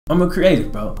I'm a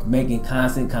creative, bro, making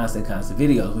constant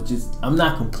videos, which is, I'm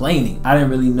not complaining. I didn't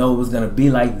really know it was gonna be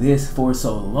like this for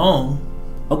so long.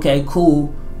 Okay, cool.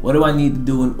 What do I need to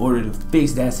do in order to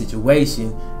fix that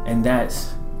situation? And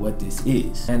that's what this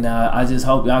is. And I just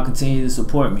hope y'all continue to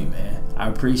support me, man. I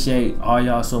appreciate all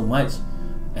y'all so much.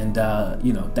 And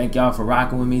you know, thank y'all for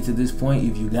rocking with me to this point.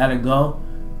 If you gotta go,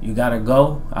 you gotta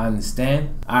go. I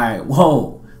understand. All right,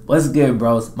 whoa. What's good,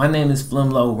 bros? My name is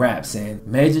FlemLo Raps, and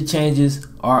major changes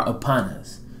are upon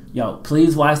us. Yo,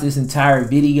 please watch this entire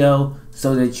video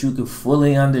so that you can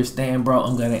fully understand, bro.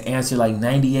 I'm gonna answer like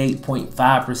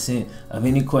 98.5% of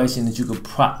any question that you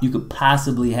could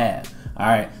possibly have. All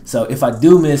right, so if I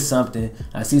do miss something,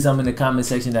 I see something in the comment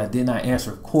section that I did not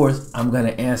answer, of course, I'm gonna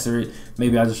answer it.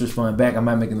 Maybe I'll just respond back. I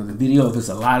might make another video if it's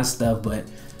a lot of stuff, but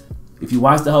if you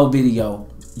watch the whole video,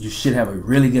 you should have a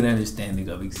really good understanding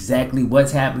of exactly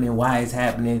what's happening, why it's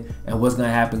happening, and what's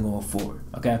gonna happen going forward,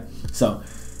 okay? So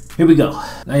here we go.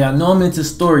 Now y'all know I'm into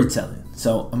storytelling,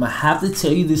 so I'm gonna have to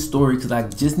tell you this story because I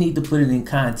just need to put it in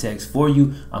context for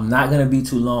you. I'm not gonna be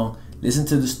too long. Listen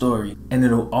to the story and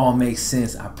it'll all make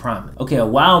sense, I promise. Okay, a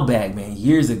while back, man,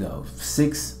 years ago,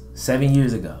 6, 7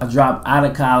 years ago, I dropped out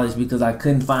of college because I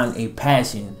couldn't find a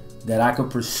passion that I could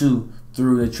pursue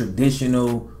through the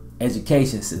traditional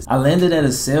education system. I landed at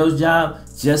a sales job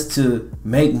just to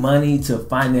make money to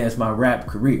finance my rap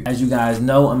career. As you guys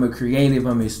know, I'm a creative,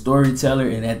 I'm a storyteller,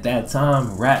 and at that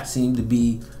time, rap seemed to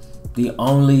be the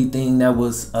only thing that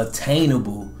was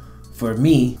attainable for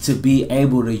me to be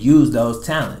able to use those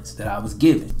talents that I was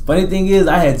given. Funny thing is,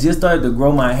 I had just started to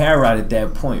grow my hair out at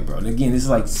that point, bro. And again, this is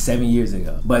like 7 years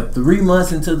ago. But 3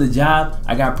 months into the job,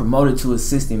 I got promoted to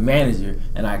assistant manager,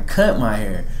 and I cut my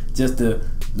hair just to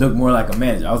look more like a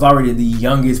manager. I was already the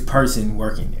youngest person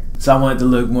working there, so I wanted to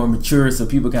look more mature so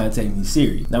people kind of take me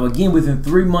serious. Now again, within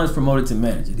 3 months promoted to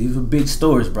manager. These were big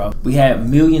stores, bro. We had $1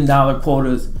 million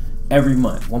quotas every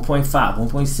month, 1.5,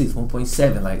 1.6,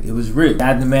 1.7, like it was real. I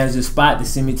had the manager spot to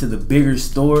send me to the bigger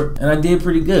store, and I did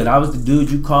pretty good. I was the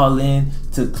dude you call in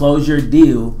to close your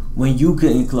deal when you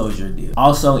couldn't close your deal.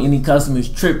 Also, any customers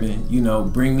tripping, you know,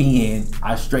 bring me in,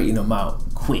 I straighten them out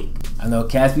quick. I know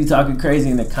cats be talking crazy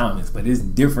in the comments, but it's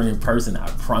different in person, I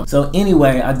promise. So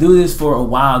anyway, I do this for a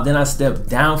while, then I stepped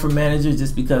down from manager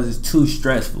just because it's too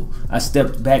stressful. I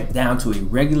stepped back down to a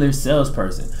regular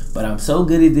salesperson, but I'm so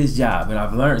good at this job and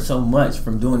I've learned so much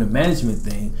from doing the management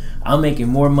thing, I'm making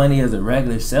more money as a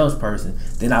regular salesperson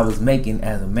than I was making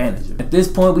as a manager. At this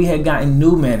point, we had gotten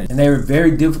new managers, and they were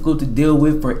very difficult to deal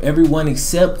with for everyone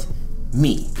except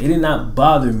me. They did not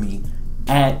bother me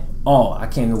at all. I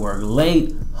came to work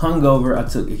late, hungover, I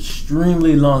took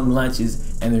extremely long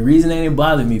lunches, and the reason they didn't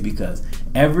bother me because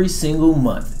every single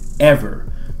month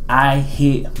ever, I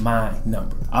hit my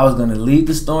number. I was gonna lead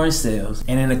the store in sales,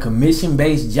 and in a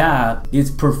commission-based job,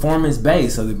 it's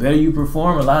performance-based. So the better you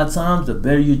perform, a lot of times, the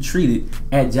better you're treated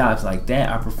at jobs like that.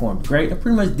 I performed great. I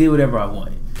pretty much did whatever I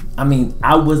wanted. I mean,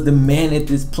 I was the man at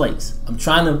this place. I'm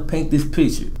trying to paint this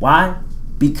picture. Why?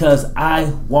 Because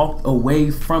I walked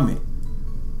away from it.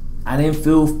 I didn't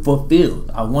feel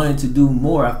fulfilled. I wanted to do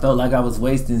more. I felt like I was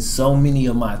wasting so many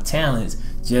of my talents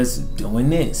just doing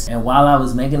this. And while I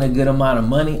was making a good amount of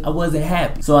money, I wasn't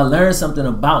happy. So I learned something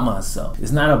about myself.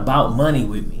 It's not about money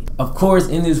with me. Of course,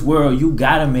 in this world, you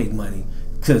gotta make money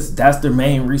because that's the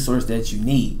main resource that you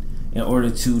need in order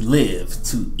to live,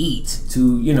 to eat,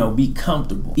 to, you know, be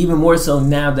comfortable. Even more so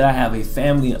now that I have a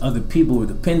family and other people who are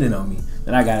dependent on me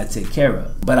that I gotta take care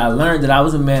of. But I learned that I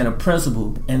was a man of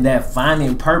principle and that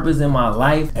finding purpose in my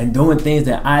life and doing things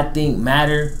that I think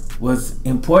matter was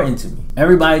important to me.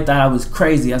 Everybody thought I was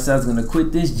crazy. I said I was gonna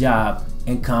quit this job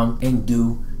and come and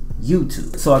do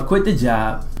YouTube. So I quit the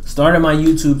job, started my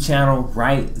YouTube channel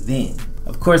right then.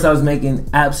 Of course, I was making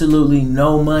absolutely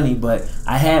no money, but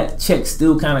I had checks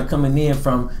still kind of coming in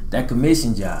from that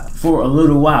commission job for a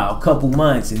little while, a couple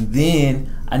months, and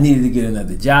then I needed to get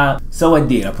another job. So I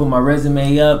did. I put my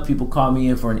resume up, people called me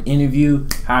in for an interview,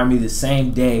 hired me the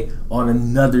same day on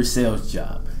another sales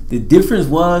job. The difference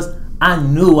was I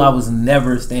knew I was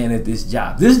never staying at this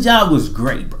job. This job was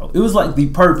great, bro. It was like the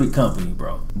perfect company,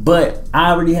 bro. But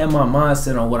I already had my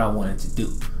mindset on what I wanted to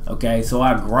do. Okay, so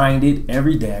I grinded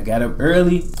every day. I got up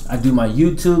early, I do my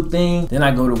YouTube thing, then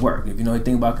I go to work. If you know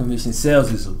anything about commission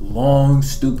sales, it's long,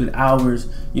 stupid hours,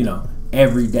 you know,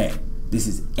 every day. This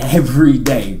is every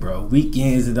day, bro.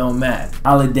 Weekends, it don't matter.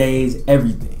 Holidays,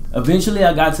 everything. Eventually,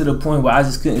 I got to the point where I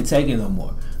just couldn't take it no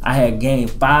more. I had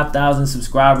gained 5,000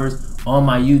 subscribers on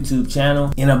my YouTube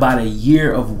channel in about a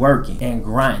year of working and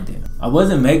grinding. I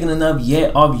wasn't making enough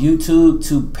yet off YouTube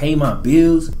to pay my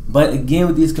bills, but again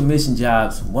with these commission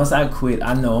jobs, once I quit,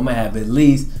 I know I'm gonna have at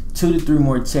least 2 to 3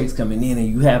 more checks coming in, and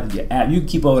you have your app. You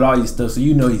keep up with all your stuff, so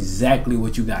you know exactly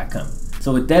what you got coming.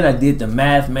 So with that, I did the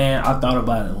math, man. I thought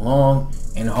about it long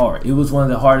and hard. It was one of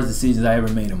the hardest decisions I ever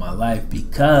made in my life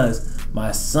because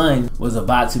my son was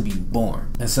about to be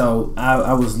born. And so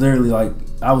I was literally like,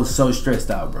 I was so stressed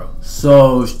out, bro.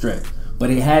 So stressed. But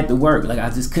it had to work. Like,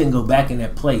 I just couldn't go back in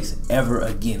that place ever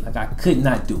again. Like, I could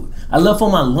not do it. I left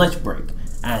on my lunch break.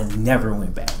 I never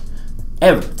went back.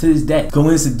 Ever, to this day.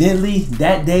 Coincidentally,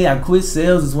 that day I quit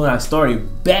sales is when I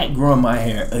started back growing my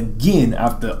hair again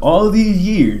after all these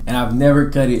years, and I've never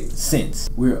cut it since.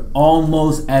 We're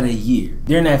almost at a year.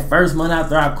 During that first month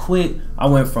after I quit, I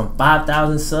went from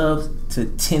 5,000 subs to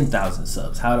 10,000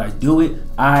 subs. How did I do it?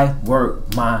 I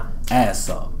worked my ass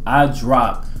off. I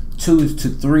dropped 2 to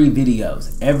 3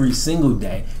 videos every single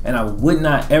day, and I would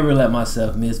not ever let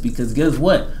myself miss, because guess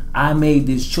what? I made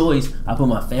this choice. I put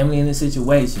my family in this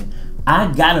situation.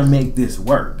 I gotta make this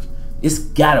work. It's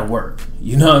gotta work.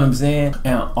 You know what I'm saying?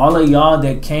 And all of y'all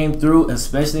that came through,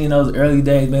 especially in those early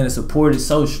days, man, the support is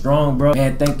so strong, bro.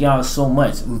 Man, thank y'all so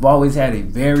much. We've always had a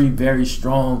very, very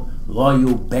strong,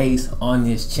 loyal base on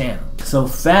this channel. So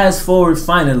fast forward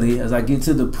finally, as I get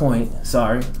to the point,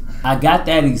 I got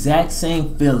that exact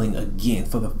same feeling again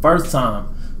for the first time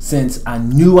since I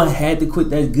knew I had to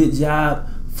quit that good job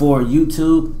for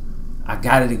YouTube. I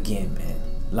got it again, man.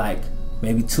 Like,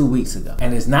 maybe 2 weeks ago.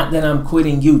 And it's not that I'm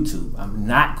quitting YouTube. I'm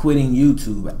not quitting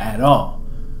YouTube at all.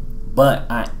 But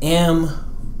I am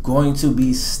going to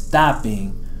be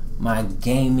stopping my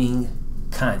gaming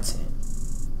content.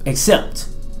 Except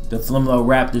the FlemLo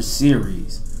Raptor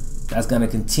series. That's going to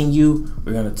continue.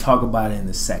 We're going to talk about it in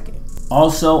a second.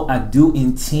 Also, I do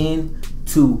intend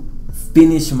to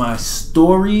finish my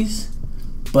stories,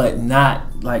 but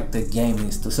not like the gaming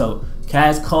stuff. So,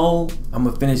 Cash Cole, I'm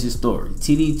going to finish his story.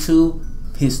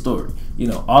 TD2, his story. You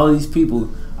know, all of these people,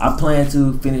 I plan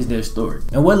to finish their story.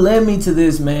 And what led me to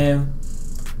this, man,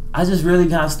 I just really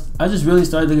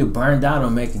started to get burned out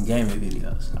on making gaming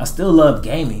videos. I still love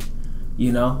gaming,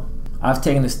 you know. I've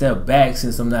taken a step back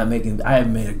since I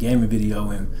haven't made a gaming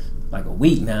video in like a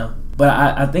week now. But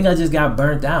I think I just got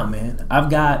burnt out, man. I've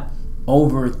got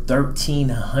over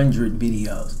 1,300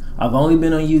 videos. I've only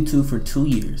been on YouTube for 2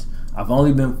 years. I've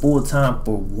only been full-time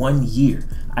for 1 year.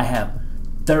 I have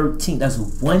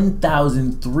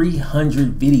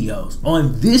 1,300 videos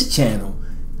on this channel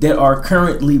that are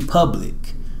currently public.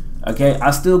 Okay,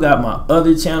 I still got my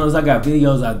other channels. I got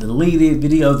videos I deleted,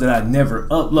 videos that I never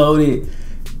uploaded.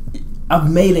 I've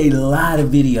made a lot of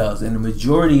videos, and the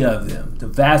majority of them, the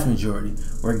vast majority,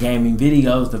 were gaming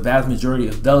videos. The vast majority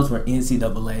of those were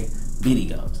NCAA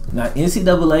videos. Now,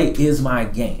 NCAA is my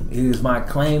game. It is my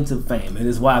claim to fame. It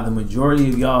is why the majority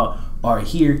of y'all are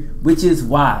here, which is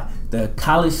why the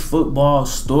college football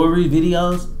story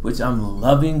videos, which I'm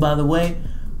loving, by the way,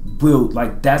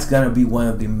 that's gonna be one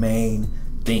of the main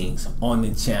things on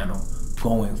the channel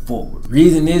going forward.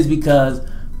 Reason is because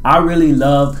I really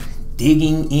love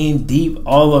digging in deep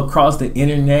all across the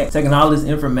internet, taking all this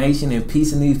information and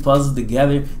piecing these puzzles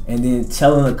together, and then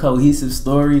telling a cohesive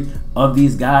story of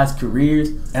these guys' careers.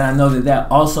 And I know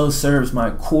that also serves my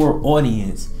core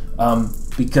audience,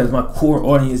 because my core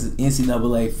audience is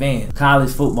NCAA fans,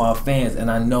 college football fans, and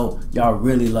I know y'all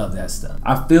really love that stuff.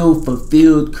 I feel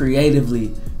fulfilled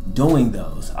creatively doing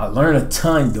those. I learn a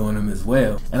ton doing them as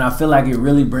well, and I feel like it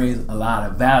really brings a lot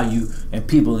of value and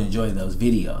people enjoy those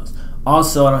videos.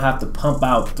 Also, I don't have to pump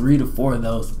out 3 to 4 of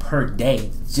those per day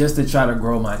just to try to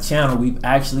grow my channel. We've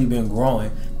actually been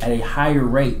growing at a higher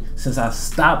rate since I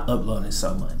stopped uploading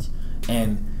so much.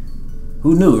 And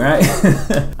who knew, right?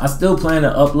 I still plan to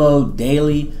upload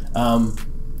daily.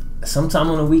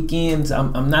 Sometime on the weekends.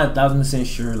 I'm not 1,000%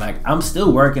 sure. Like, I'm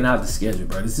still working out the schedule,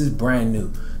 bro. This is brand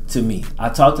new to me. I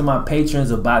talked to my patrons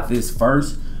about this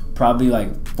first, probably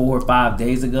like 4 or 5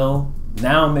 days ago.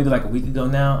 Now, maybe like a week ago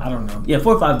now. I don't know. Yeah,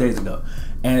 4 or 5 days ago.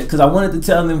 And because I wanted to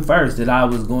tell them first that I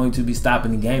was going to be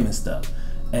stopping the gaming stuff.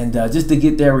 And just to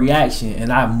get their reaction.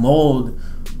 And I mulled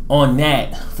on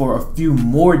that for a few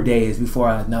more days before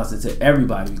I announced it to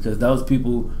everybody, because those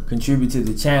people contribute to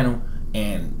the channel.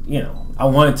 And, you know, I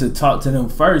wanted to talk to them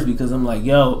first, because I'm like,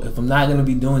 yo, if I'm not going to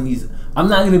be doing these, I'm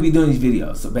not going to be doing these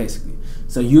videos. So basically,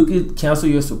 so you could cancel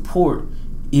your support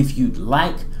if you'd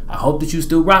like. I hope that you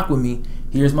still rock with me.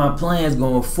 Here's my plans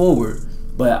going forward.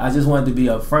 But I just wanted to be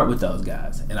upfront with those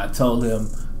guys. And I told them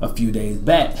a few days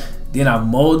back. Then I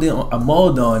mulled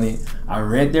on it. I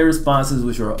read their responses,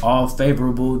 which were all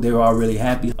favorable. They were all really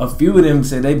happy. A few of them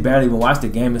said they barely even watch the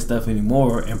gaming stuff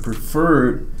anymore and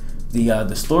preferred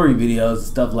the story videos and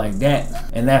stuff like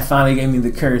that. And that finally gave me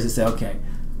the courage to say, okay,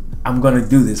 I'm gonna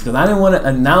do this, because I didn't want to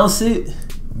announce it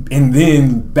and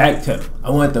then backpedal. I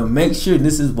wanted to make sure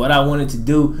this is what I wanted to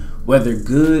do, whether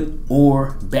good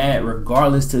or bad,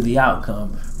 regardless to the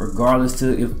outcome, regardless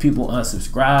to if people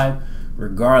unsubscribe,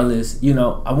 regardless, you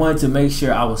know, I wanted to make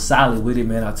sure I was solid with it,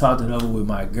 man. I talked it over with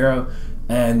my girl,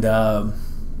 and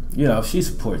you know, she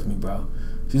supports me, bro.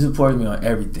 She supports me on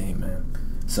everything, man.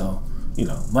 So, you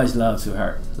know, much love to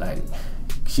her. Like,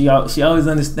 she always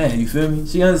understands, you feel me?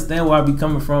 She understands where I be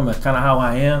coming from and kind of how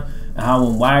I am and how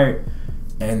I'm wired,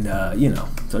 and you know,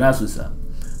 so that's what's up.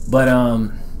 But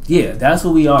yeah, that's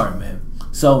what we are, man.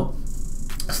 So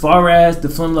as far as the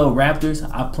FlemLo Raptors,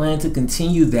 I plan to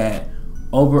continue that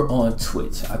over on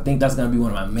Twitch. I think that's gonna be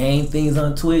one of my main things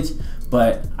on Twitch.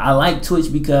 But I like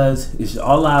Twitch because it's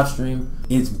all live stream.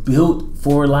 It's built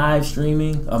for live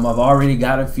streaming. I've already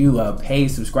got a few paid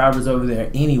subscribers over there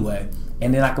anyway,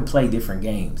 and then I can play different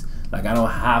games. Like, I don't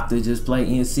have to just play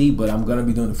NC, but I'm gonna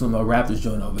be doing the FlemLo Raptors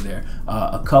joint over there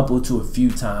a couple to a few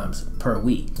times per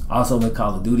week. Also, when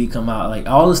Call of Duty come out, like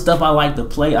all the stuff I like to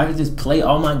play, I can just play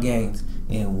all my games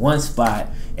in one spot,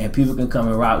 and people can come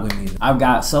and rock with me. I've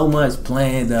got so much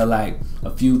planned, like a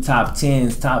few top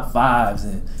 10s, top 5s,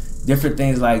 and different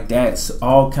things like that,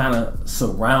 all kind of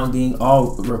surrounding,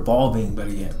 all revolving, better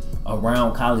yet,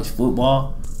 around college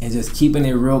football, and just keeping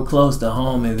it real close to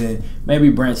home, and then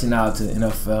maybe branching out to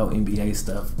NFL, NBA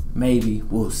stuff. Maybe,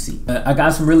 we'll see. I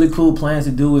got some really cool plans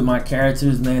to do with my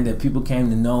characters, man, that people came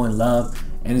to know and love.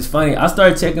 And it's funny, I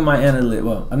started checking my analytics.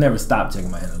 Well, I never stopped checking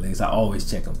my analytics. I always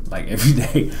check them, like, every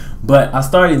day. But I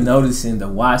started noticing the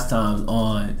watch times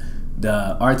on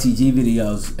the RTG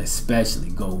videos especially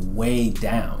go way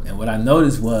down. And what I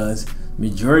noticed was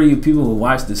majority of people will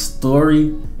watch the story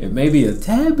and maybe a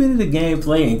tad bit of the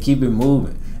gameplay and keep it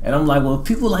moving. And I'm like, well, if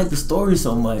people like the story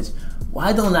so much,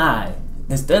 why don't I,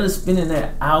 instead of spending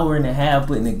that hour and a half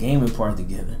putting the gaming part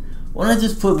together, why don't I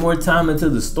just put more time into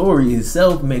the story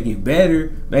itself, make it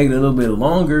better, make it a little bit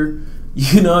longer,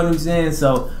 you know what I'm saying?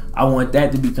 So I want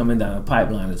that to be coming down the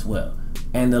pipeline as well.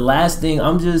 And the last thing,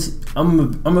 I'm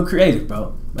a creative,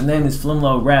 bro. My name is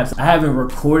FlemLo Raps. I haven't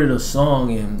recorded a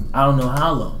song in I don't know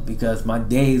how long, because my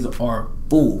days are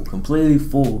full, completely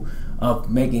full of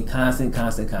making constant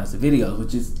videos,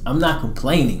 which is, I'm not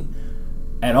complaining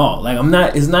at all. Like,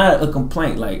 it's not a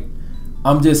complaint. Like,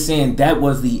 I'm just saying that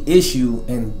was the issue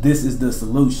and this is the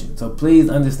solution. So please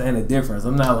understand the difference.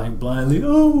 I'm not like blindly,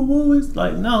 oh, it's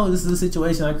like, no, this is a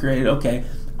situation I created. Okay,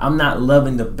 I'm not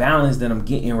loving the balance that I'm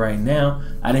getting right now.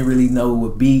 I didn't really know it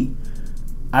would be,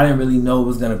 I didn't really know it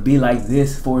was gonna be like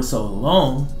this for so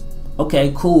long.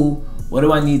 Okay, cool. What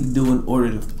do I need to do in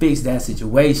order to fix that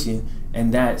situation?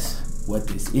 And that's what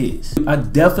this is. I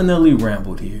definitely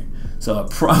rambled here, so I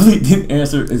probably didn't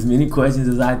answer as many questions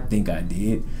as I think I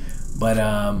did. But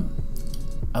I'm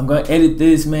gonna edit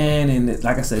this, man, and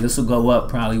like I said, this will go up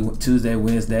probably Tuesday,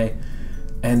 Wednesday.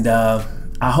 And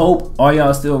I hope all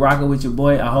y'all still rocking with your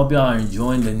boy. I hope y'all are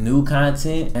enjoying the new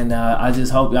content, and I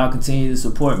just hope y'all continue to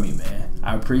support me, man.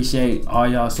 I appreciate all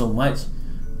y'all so much,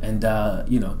 and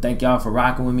you know, thank y'all for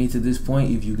rocking with me to this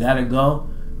point. If you gotta go,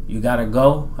 you gotta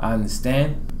go. I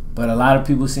understand, but a lot of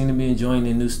people seem to be enjoying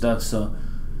the new stuff, so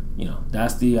you know,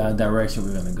 that's the direction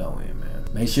we're gonna go in, man.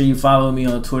 Make sure you follow me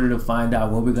on Twitter to find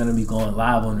out when we're gonna be going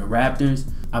live on the Raptors.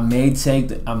 I may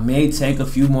take a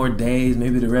few more days,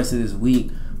 maybe the rest of this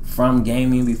week, from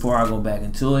gaming before I go back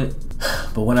into it.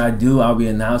 But when I do, I'll be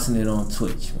announcing it on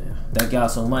Twitch, man. Thank y'all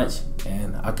so much,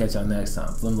 and I'll catch y'all next time.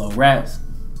 FlemLo Raps.